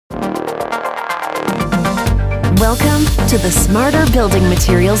Welcome to the Smarter Building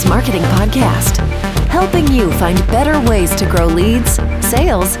Materials Marketing Podcast, helping you find better ways to grow leads,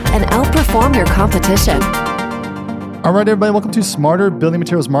 sales, and outperform your competition. All right, everybody, welcome to Smarter Building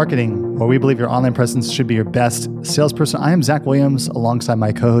Materials Marketing, where we believe your online presence should be your best salesperson. I am Zach Williams, alongside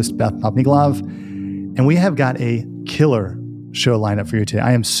my co-host, Beth Popnikolov, and we have got a killer show lineup for you today.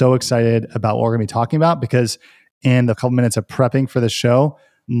 I am so excited about what we're going to be talking about because in the couple minutes of prepping for the show,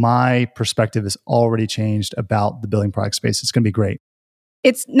 my perspective has already changed about the building product space. It's going to be great.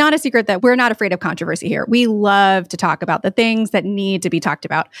 It's not a secret that we're not afraid of controversy here. We love to talk about the things that need to be talked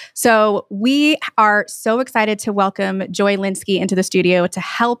about. So we are so excited to welcome Joy Linsky into the studio to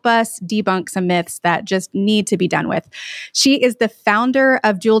help us debunk some myths that just need to be done with. She is the founder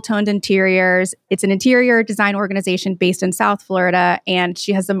of Jewel Toned Interiors. It's an interior design organization based in South Florida, and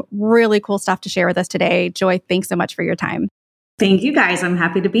she has some really cool stuff to share with us today. Joy, thanks so much for your time. Thank you, guys. I'm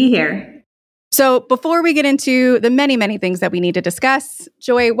happy to be here. So before we get into the many, many things that we need to discuss,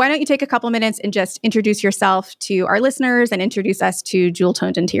 Joy, why don't you take a couple minutes and just introduce yourself to our listeners and introduce us to Jewel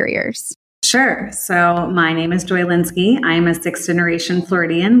Toned Interiors? Sure. So my name is Joy Linsky. I'm a sixth generation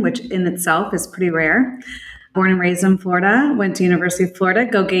Floridian, which in itself is pretty rare. Born and raised in Florida, went to University of Florida,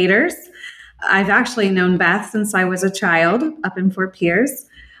 go Gators. I've actually known Beth since I was a child up in Fort Pierce.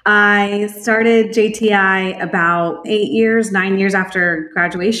 I started JTI about 9 years after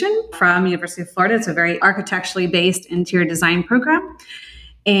graduation from University of Florida. It's a very architecturally based interior design program.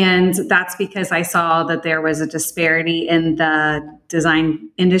 And that's because I saw that there was a disparity in the design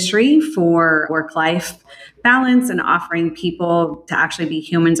industry for work-life balance and offering people to actually be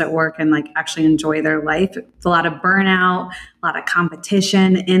humans at work and actually enjoy their life. It's a lot of burnout, a lot of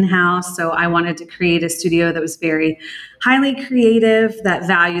competition in-house. So I wanted to create a studio that was very highly creative, that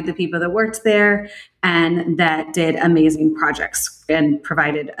valued the people that worked there, and that did amazing projects and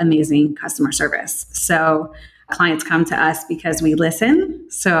provided amazing customer service. So clients come to us because we listen.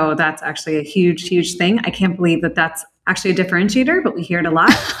 So that's actually a huge, huge thing. I can't believe that that's actually a differentiator, but we hear it a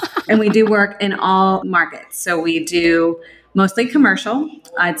lot. And we do work in all markets. So we do mostly commercial.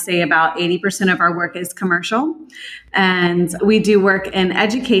 I'd say about 80% of our work is commercial. And we do work in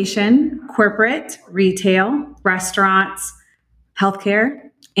education, corporate, retail, restaurants, healthcare.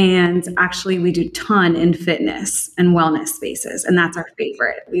 And actually, we do a ton in fitness and wellness spaces. And that's our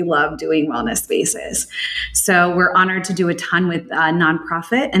favorite. We love doing wellness spaces. So we're honored to do a ton with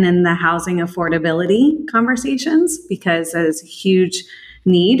nonprofit and in the housing affordability conversations because there's a huge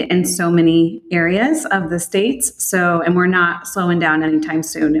need in so many areas of the states. And we're not slowing down anytime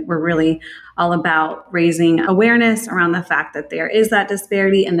soon. We're really all about raising awareness around the fact that there is that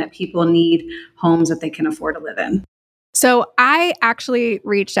disparity and that people need homes that they can afford to live in. So I actually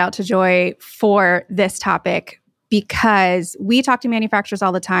reached out to Joy for this topic because we talk to manufacturers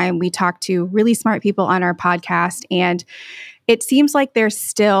all the time. We talk to really smart people on our podcast, and it seems like there's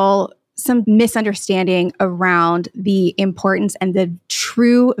still some misunderstanding around the importance and the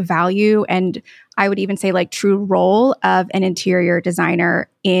true value, and I would even say true role of an interior designer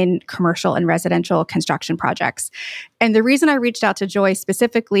in commercial and residential construction projects. And the reason I reached out to Joy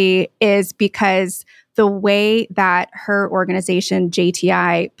specifically is because the way that her organization,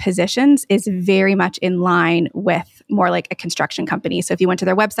 JTI, positions is very much in line with more like a construction company. So if you went to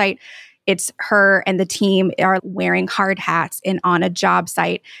their website, it's her and the team are wearing hard hats and on a job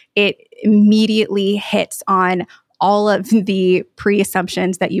site. It immediately hits on all of the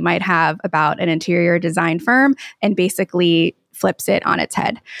pre-assumptions that you might have about an interior design firm and basically flips it on its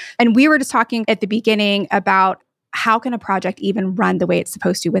head. And we were just talking at the beginning about how can a project even run the way it's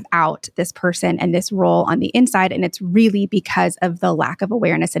supposed to without this person and this role on the inside? And it's really because of the lack of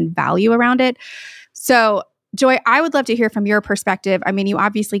awareness and value around it. So, Joy, I would love to hear from your perspective. I mean, you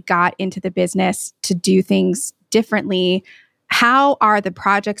obviously got into the business to do things differently. How are the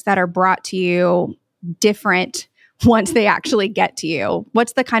projects that are brought to you different once they actually get to you?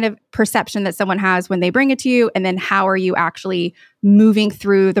 What's the kind of perception that someone has when they bring it to you? And then how are you actually moving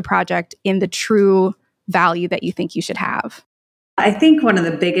through the project in the true value that you think you should have? I think one of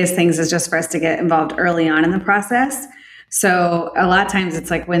the biggest things is just for us to get involved early on in the process. So a lot of times it's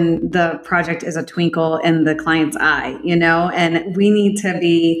like when the project is a twinkle in the client's eye, and we need to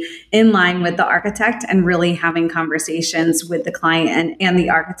be in line with the architect and really having conversations with the client and the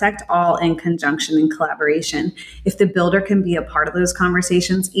architect all in conjunction and collaboration. If the builder can be a part of those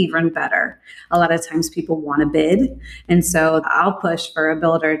conversations, even better. A lot of times people want to bid. And so I'll push for a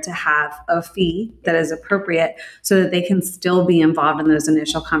builder to have a fee that is appropriate so that they can still be involved in those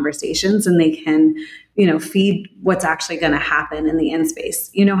initial conversations and they can feed what's actually going to happen in the end space.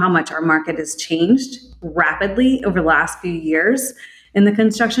 You know how much our market has changed rapidly over the last few years. in the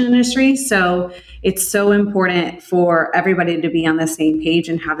construction industry. So it's so important for everybody to be on the same page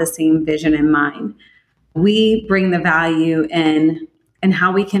and have the same vision in mind. We bring the value in and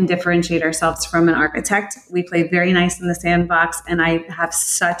how we can differentiate ourselves from an architect. We play very nice in the sandbox, and I have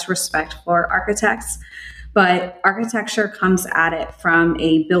such respect for architects. But architecture comes at it from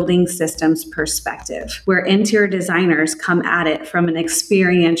a building systems perspective, where interior designers come at it from an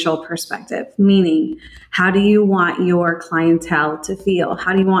experiential perspective, meaning how do you want your clientele to feel?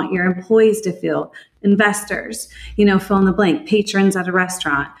 How do you want your employees to feel? Investors, fill in the blank, patrons at a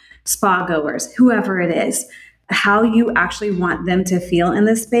restaurant, spa goers, whoever it is. How you actually want them to feel in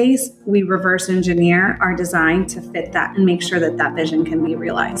this space, we reverse engineer our design to fit that and make sure that that vision can be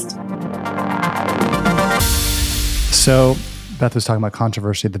realized. So Beth was talking about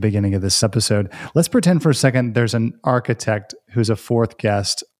controversy at the beginning of this episode. Let's pretend for a second there's an architect who's a fourth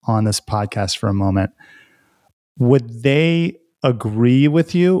guest on this podcast for a moment. Would they agree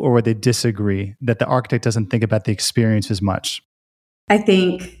with you or would they disagree that the architect doesn't think about the experience as much? I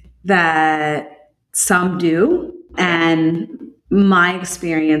think that some do. And my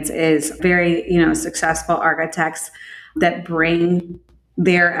experience is very, successful architects that bring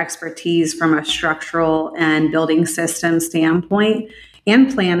their expertise from a structural and building system standpoint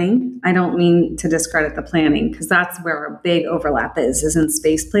and planning. I don't mean to discredit the planning because that's where our big overlap is in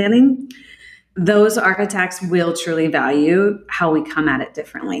space planning. Those architects will truly value how we come at it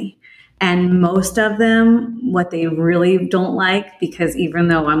differently. And most of them, what they really don't like, because even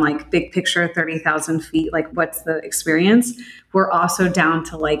though I'm like big picture, 30,000 feet, like what's the experience? We're also down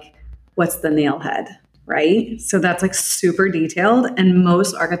to like, what's the nail head? Right? So that's like super detailed. And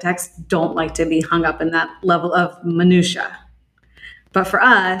most architects don't like to be hung up in that level of minutia. But for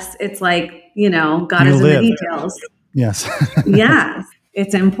us, it's like, God is in the details. Yes. Yeah.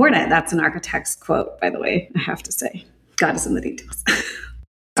 It's important. That's an architect's quote, by the way, I have to say. God is in the details.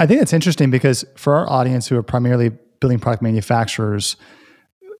 I think it's interesting because for our audience who are primarily building product manufacturers,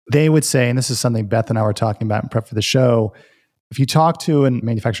 they would say, and this is something Beth and I were talking about in prep for the show, if you talk to a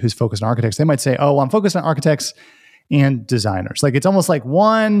manufacturer who's focused on architects, they might say, oh, well, I'm focused on architects and designers. Like it's almost like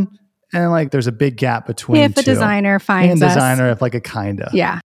one, and like there's a big gap between if two. If a designer finds us. Designer, if like a kind of.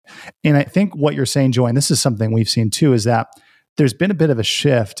 Yeah. And I think what you're saying, Joy, and this is something we've seen too, is that there's been a bit of a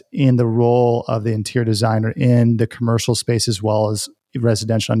shift in the role of the interior designer in the commercial space as well as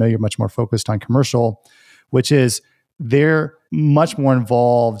residential. I know you're much more focused on commercial, which is they're much more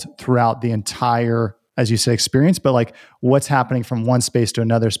involved throughout the entire, as you said, experience, but like what's happening from one space to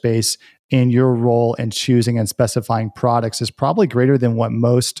another space in your role in choosing and specifying products is probably greater than what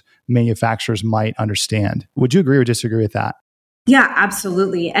most manufacturers might understand. Would you agree or disagree with that? Yeah,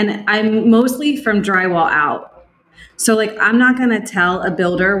 absolutely. And I'm mostly from drywall out. So like, I'm not going to tell a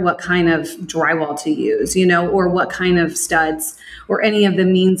builder what kind of drywall to use, or what kind of studs or any of the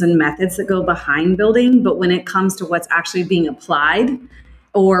means and methods that go behind building. But when it comes to what's actually being applied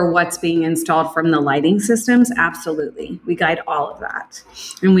or what's being installed from the lighting systems, absolutely. We guide all of that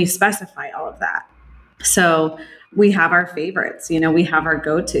and we specify all of that. So we have our favorites, we have our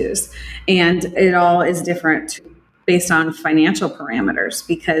go-tos, and it all is different based on financial parameters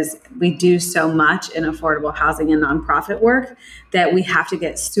because we do so much in affordable housing and nonprofit work that we have to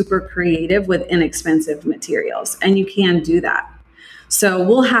get super creative with inexpensive materials. And you can do that. So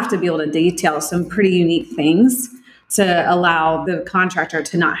we'll have to be able to detail some pretty unique things to allow the contractor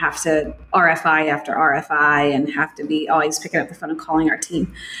to not have to RFI after RFI and have to be always picking up the phone and calling our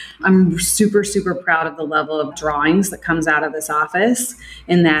team. I'm super, super proud of the level of drawings that comes out of this office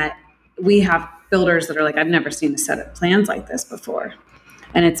in that we have builders that are like, I've never seen a set of plans like this before.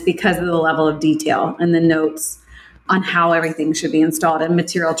 And it's because of the level of detail and the notes on how everything should be installed and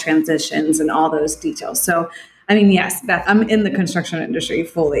material transitions and all those details. So, I mean, yes, Beth, I'm in the construction industry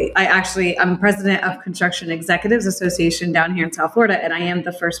fully. I'm president of Construction Executives Association down here in South Florida, and I am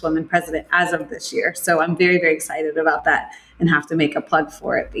the first woman president as of this year. So I'm very, very excited about that and have to make a plug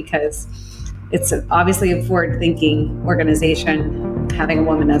for it because it's obviously a forward-thinking organization having a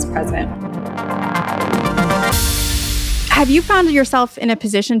woman as president. Have you found yourself in a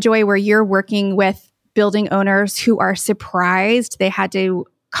position, Joy, where you're working with building owners who are surprised they had to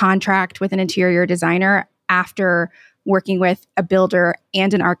contract with an interior designer after working with a builder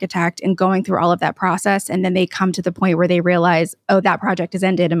and an architect and going through all of that process, and then they come to the point where they realize, oh, that project is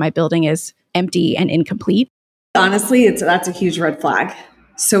ended and my building is empty and incomplete? Honestly, that's a huge red flag.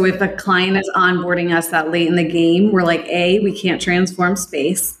 So if a client is onboarding us that late in the game, we're like, A, we can't transform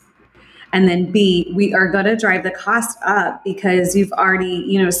space. And then B, we are going to drive the cost up because you've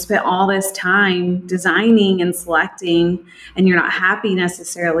already, spent all this time designing and selecting, and you're not happy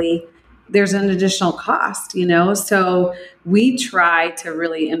necessarily there's an additional cost, So we try to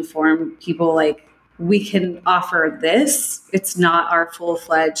really inform people like, we can offer this. It's not our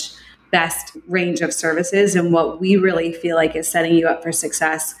full-fledged best range of services and what we really feel like is setting you up for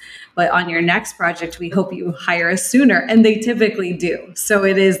success. But on your next project, we hope you hire us sooner. And they typically do. So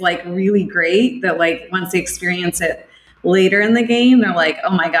it is like really great that like once they experience it later in the game, they're like,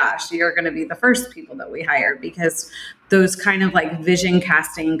 oh my gosh, you're going to be the first people that we hire, because those kind of like vision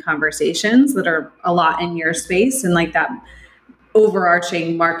casting conversations that are a lot in your space and like that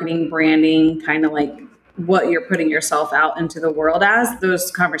overarching marketing, branding, kind of like what you're putting yourself out into the world as,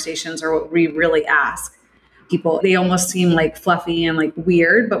 those conversations are what we really ask people. They almost seem like fluffy and like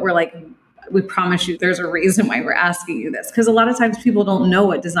weird, but we're like, we promise you there's a reason why we're asking you this. Because a lot of times people don't know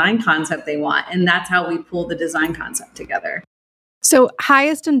what design concept they want. And that's how we pull the design concept together. So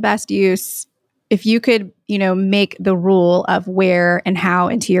highest and best use, if you could, make the rule of where and how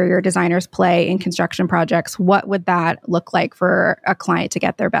interior designers play in construction projects, what would that look like for a client to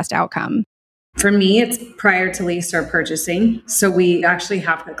get their best outcome? For me, it's prior to lease or purchasing. So we actually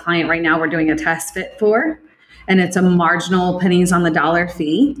have a client right now we're doing a test fit for, and it's a marginal pennies on the dollar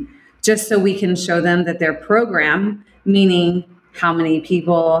fee, just so we can show them that their program, meaning how many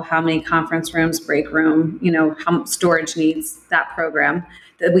people, how many conference rooms, break room, how storage needs, that program,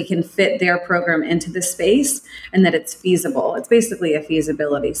 that we can fit their program into the space and that it's feasible. It's basically a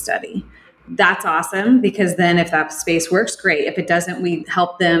feasibility study. That's awesome, because then if that space works, great. If it doesn't, we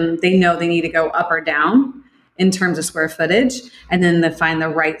help them. They know they need to go up or down in terms of square footage, and then they find the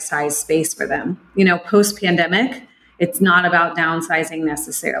right size space for them. Post-pandemic, it's not about downsizing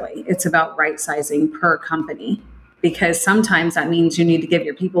necessarily. It's about right sizing per company, because sometimes that means you need to give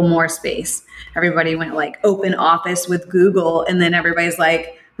your people more space. Everybody went like open office with Google, and then everybody's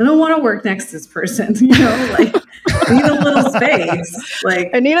like, I don't want to work next to this person. Like I need a little space.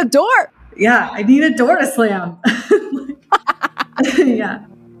 Like I need a door. Yeah, I need a door to slam. Yeah.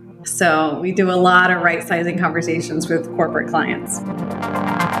 So we do a lot of right sizing conversations with corporate clients.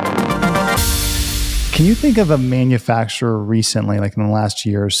 Can you think of a manufacturer recently, like in the last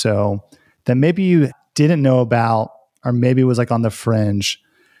year or so, that maybe you didn't know about, or maybe it was like on the fringe,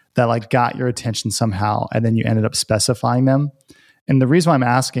 that like got your attention somehow, and then you ended up specifying them? And the reason why I'm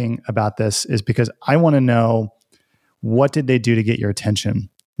asking about this is because I want to know, what did they do to get your attention?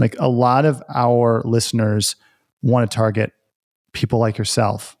 Like a lot of our listeners want to target people like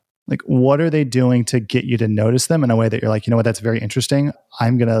yourself. Like, what are they doing to get you to notice them in a way that you're like, you know what, that's very interesting.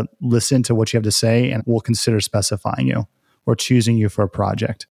 I'm going to listen to what you have to say and we'll consider specifying you or choosing you for a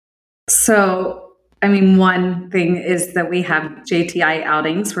project? So, one thing is that we have JTI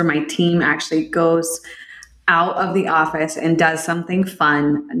outings where my team actually goes out of the office and does something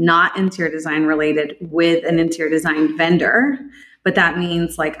fun, not interior design related, with an interior design vendor. But that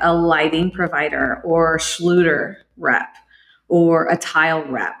means like a lighting provider or Schluter rep or a tile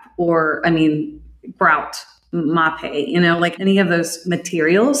rep or, grout, Mape, like any of those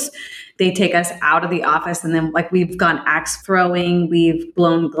materials. They take us out of the office, and then like we've gone axe throwing, we've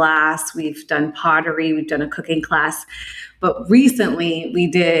blown glass, we've done pottery, we've done a cooking class. But recently we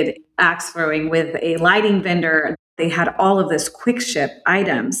did axe throwing with a lighting vendor. They had all of this quick ship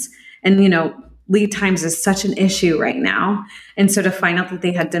items, and lead times is such an issue right now. And so to find out that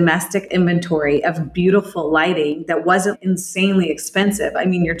they had domestic inventory of beautiful lighting that wasn't insanely expensive.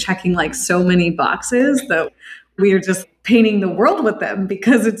 You're checking like so many boxes that we are just painting the world with them,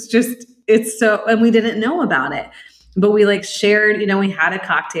 because it's so, and we didn't know about it, but we like shared, we had a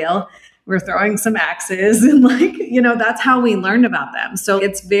cocktail, we're throwing some axes, and like, that's how we learned about them. So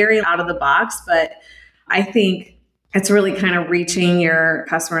it's very out of the box, but I think it's really kind of reaching your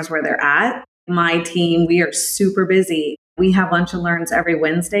customers where they're at. My team, we are super busy. We have lunch and learns every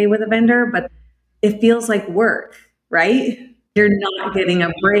Wednesday with a vendor, but it feels like work, right? You're not getting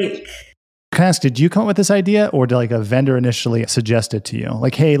a break. Can I ask, did you come up with this idea, or did like a vendor initially suggest it to you?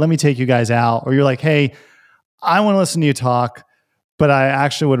 Like, hey, let me take you guys out. Or you're like, hey, I want to listen to you talk, but I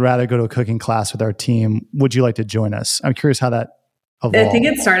actually would rather go to a cooking class with our team. Would you like to join us? I'm curious how that evolved. I think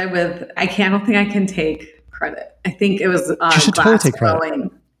it started with, I don't think I can take credit. I think it was you should totally take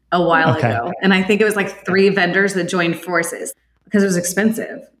credit. A while ago. And I think it was like 3 vendors that joined forces because it was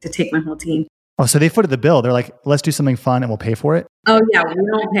expensive to take my whole team. Oh, so they footed the bill. They're like, let's do something fun and we'll pay for it. Oh yeah, we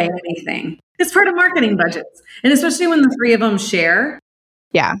don't pay anything. It's part of marketing budgets. And especially when the 3 of them share.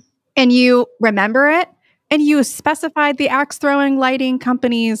 Yeah. And you remember it, and you specified the axe throwing lighting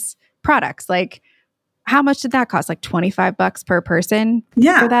company's products. Like, how much did that cost? Like $25 per person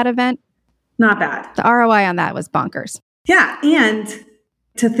for that event? Not bad. The ROI on that was bonkers. Yeah. And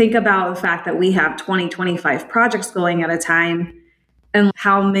to think about the fact that we have 20, 25 projects going at a time, and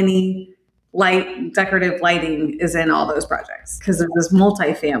how many light, decorative lighting is in all those projects because of this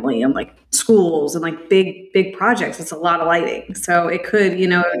multifamily and like schools and like big projects. It's a lot of lighting. So it could,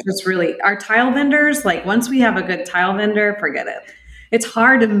 just really, our tile vendors, like once we have a good tile vendor, forget it. It's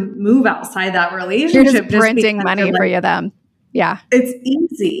hard to move outside that relationship. You're just printing money for you them. Yeah. It's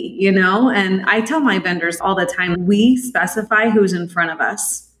easy, and I tell my vendors all the time, we specify who's in front of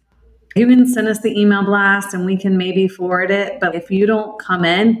us. You can send us the email blast and we can maybe forward it. But if you don't come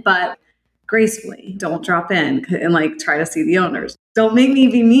in, but gracefully, don't drop in and like try to see the owners. Don't make me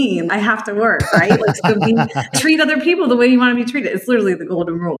be mean. I have to work, right? Like treat other people the way you want to be treated. It's literally the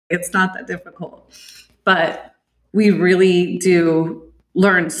golden rule. It's not that difficult. But we really do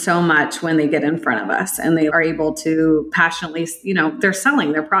learn so much when they get in front of us and they are able to passionately, they're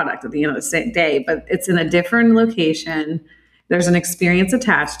selling their product at the end of the day, but it's in a different location. There's an experience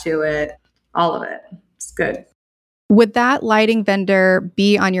attached to it, all of it. It's good. Would that lighting vendor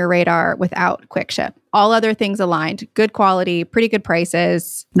be on your radar without QuickShip? All other things aligned, good quality, pretty good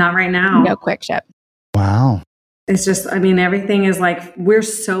prices. Not right now. No QuickShip. Wow. It's just, everything is like, we're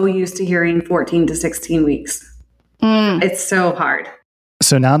so used to hearing 14 to 16 weeks. It's so hard.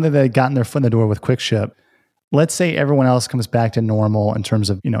 So now that they've gotten their foot in the door with QuickShip, let's say everyone else comes back to normal in terms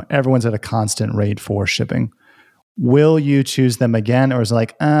of, everyone's at a constant rate for shipping. Will you choose them again? Or is it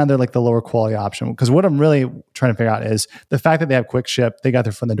like, they're like the lower quality option? Because what I'm really trying to figure out is the fact that they have QuickShip, they got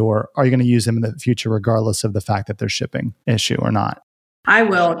their foot in the door. Are you going to use them in the future, regardless of the fact that there's shipping issue or not? I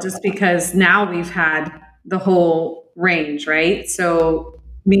will, just because now we've had the whole range, right? So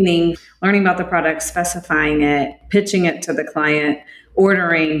meaning learning about the product, specifying it, pitching it to the client,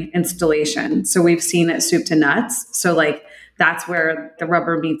 ordering, installation. So we've seen it soup to nuts. So like that's where the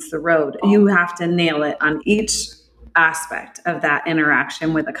rubber meets the road. You have to nail it on each aspect of that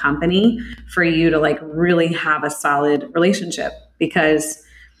interaction with a company for you to like really have a solid relationship, because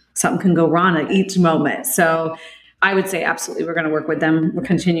something can go wrong at each moment. So I would say absolutely we're going to work with them. We'll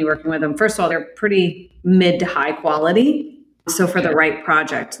continue working with them. First of all, they're pretty mid to high quality. So for the right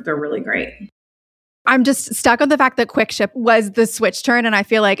project, they're really great. I'm just stuck on the fact that QuickShip was the switch turn. And I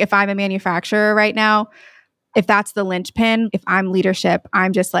feel like if I'm a manufacturer right now, if that's the linchpin, if I'm leadership,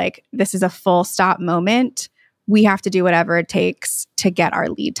 I'm just like, this is a full stop moment. We have to do whatever it takes to get our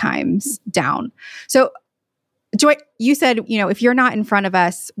lead times down. So Joy, you said, if you're not in front of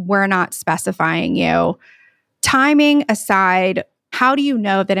us, we're not specifying you. Timing aside, how do you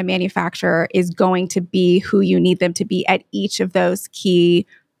know that a manufacturer is going to be who you need them to be at each of those key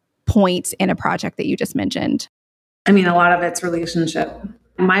points in a project that you just mentioned? A lot of it's relationship.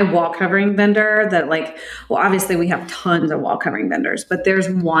 My wall covering vendor obviously we have tons of wall covering vendors, but there's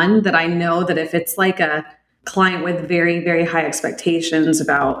one that I know that if it's like a client with very, very high expectations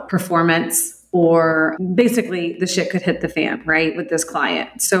about performance, or basically the shit could hit the fan, right, with this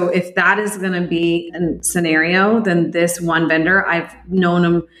client. So if that is going to be a scenario, then this one vendor, I've known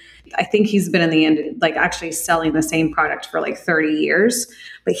him, I think he's been in the end, like actually selling the same product for like 30 years,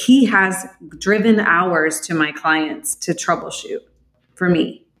 but he has driven hours to my clients to troubleshoot for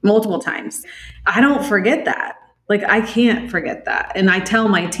me multiple times. I don't forget that. Like I can't forget that. And I tell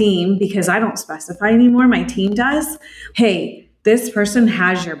my team, because I don't specify anymore, my team does, hey, this person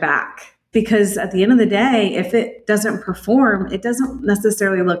has your back. Because at the end of the day, if it doesn't perform, it doesn't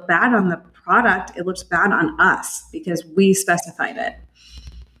necessarily look bad on the product. It looks bad on us because we specified it.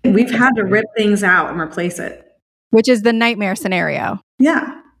 We've had to rip things out and replace it. Which is the nightmare scenario.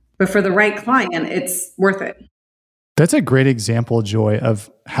 Yeah. But for the right client, it's worth it. That's a great example, Joy, of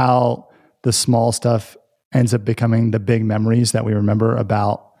how the small stuff ends up becoming the big memories that we remember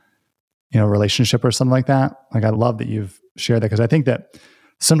about, relationship or something like that. Like I love that you've shared that, because I think that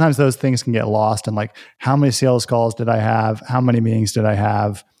sometimes those things can get lost in like, how many sales calls did I have? How many meetings did I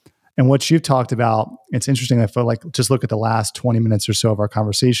have? And what you've talked about, it's interesting. I feel like just look at the last 20 minutes or so of our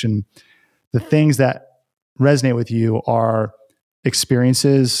conversation. The things that resonate with you are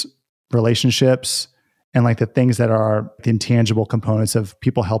experiences, relationships, and like the things that are the intangible components of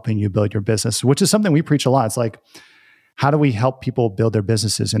people helping you build your business, which is something we preach a lot. It's like, how do we help people build their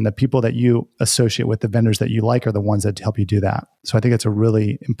businesses? And the people that you associate with, the vendors that you like, are the ones that help you do that. So I think it's a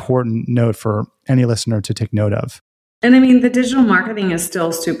really important note for any listener to take note of. And the digital marketing is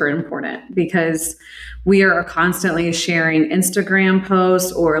still super important, because we are constantly sharing Instagram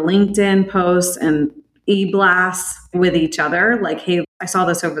posts or LinkedIn posts and e-blasts with each other. Like, hey, I saw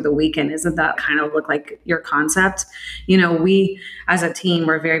this over the weekend. Isn't that kind of look like your concept? We as a team,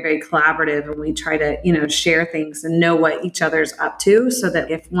 we're very, very collaborative, and we try to, share things and know what each other's up to, so that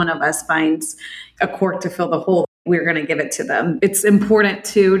if one of us finds a cork to fill the hole, we're going to give it to them. It's important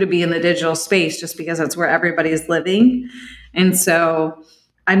too to be in the digital space, just because that's where everybody's living. And so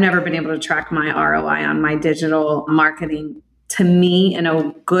I've never been able to track my ROI on my digital marketing, to me, in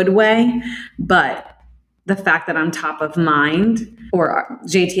a good way. But the fact that I'm top of mind, or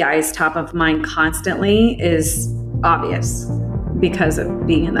JTI is top of mind constantly, is obvious because of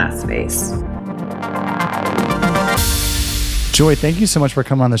being in that space. Joy, thank you so much for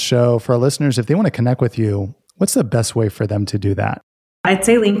coming on the show. For our listeners, if they want to connect with you, what's the best way for them to do that? I'd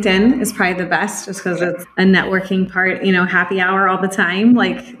say LinkedIn is probably the best, just because it's a networking part, happy hour all the time.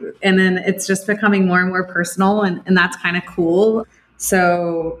 And then it's just becoming more and more personal, and that's kind of cool.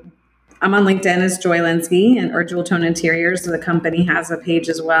 So I'm on LinkedIn as Joy Linsky, or Jewel Tone Interiors. The company has a page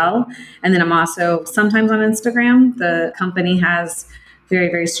as well. And then I'm also sometimes on Instagram. The company has very,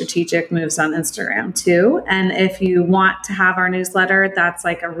 very strategic moves on Instagram too. And if you want to have our newsletter, that's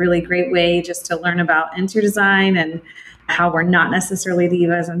like a really great way just to learn about interior design and how we're not necessarily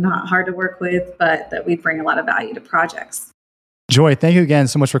divas and not hard to work with, but that we bring a lot of value to projects. Joy, thank you again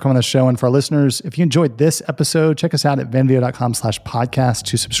so much for coming on the show. And for our listeners, if you enjoyed this episode, check us out at venveo.com/podcast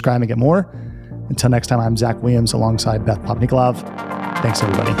to subscribe and get more. Until next time, I'm Zach Williams alongside Beth Popnikolov. Thanks,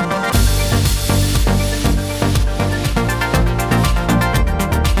 everybody.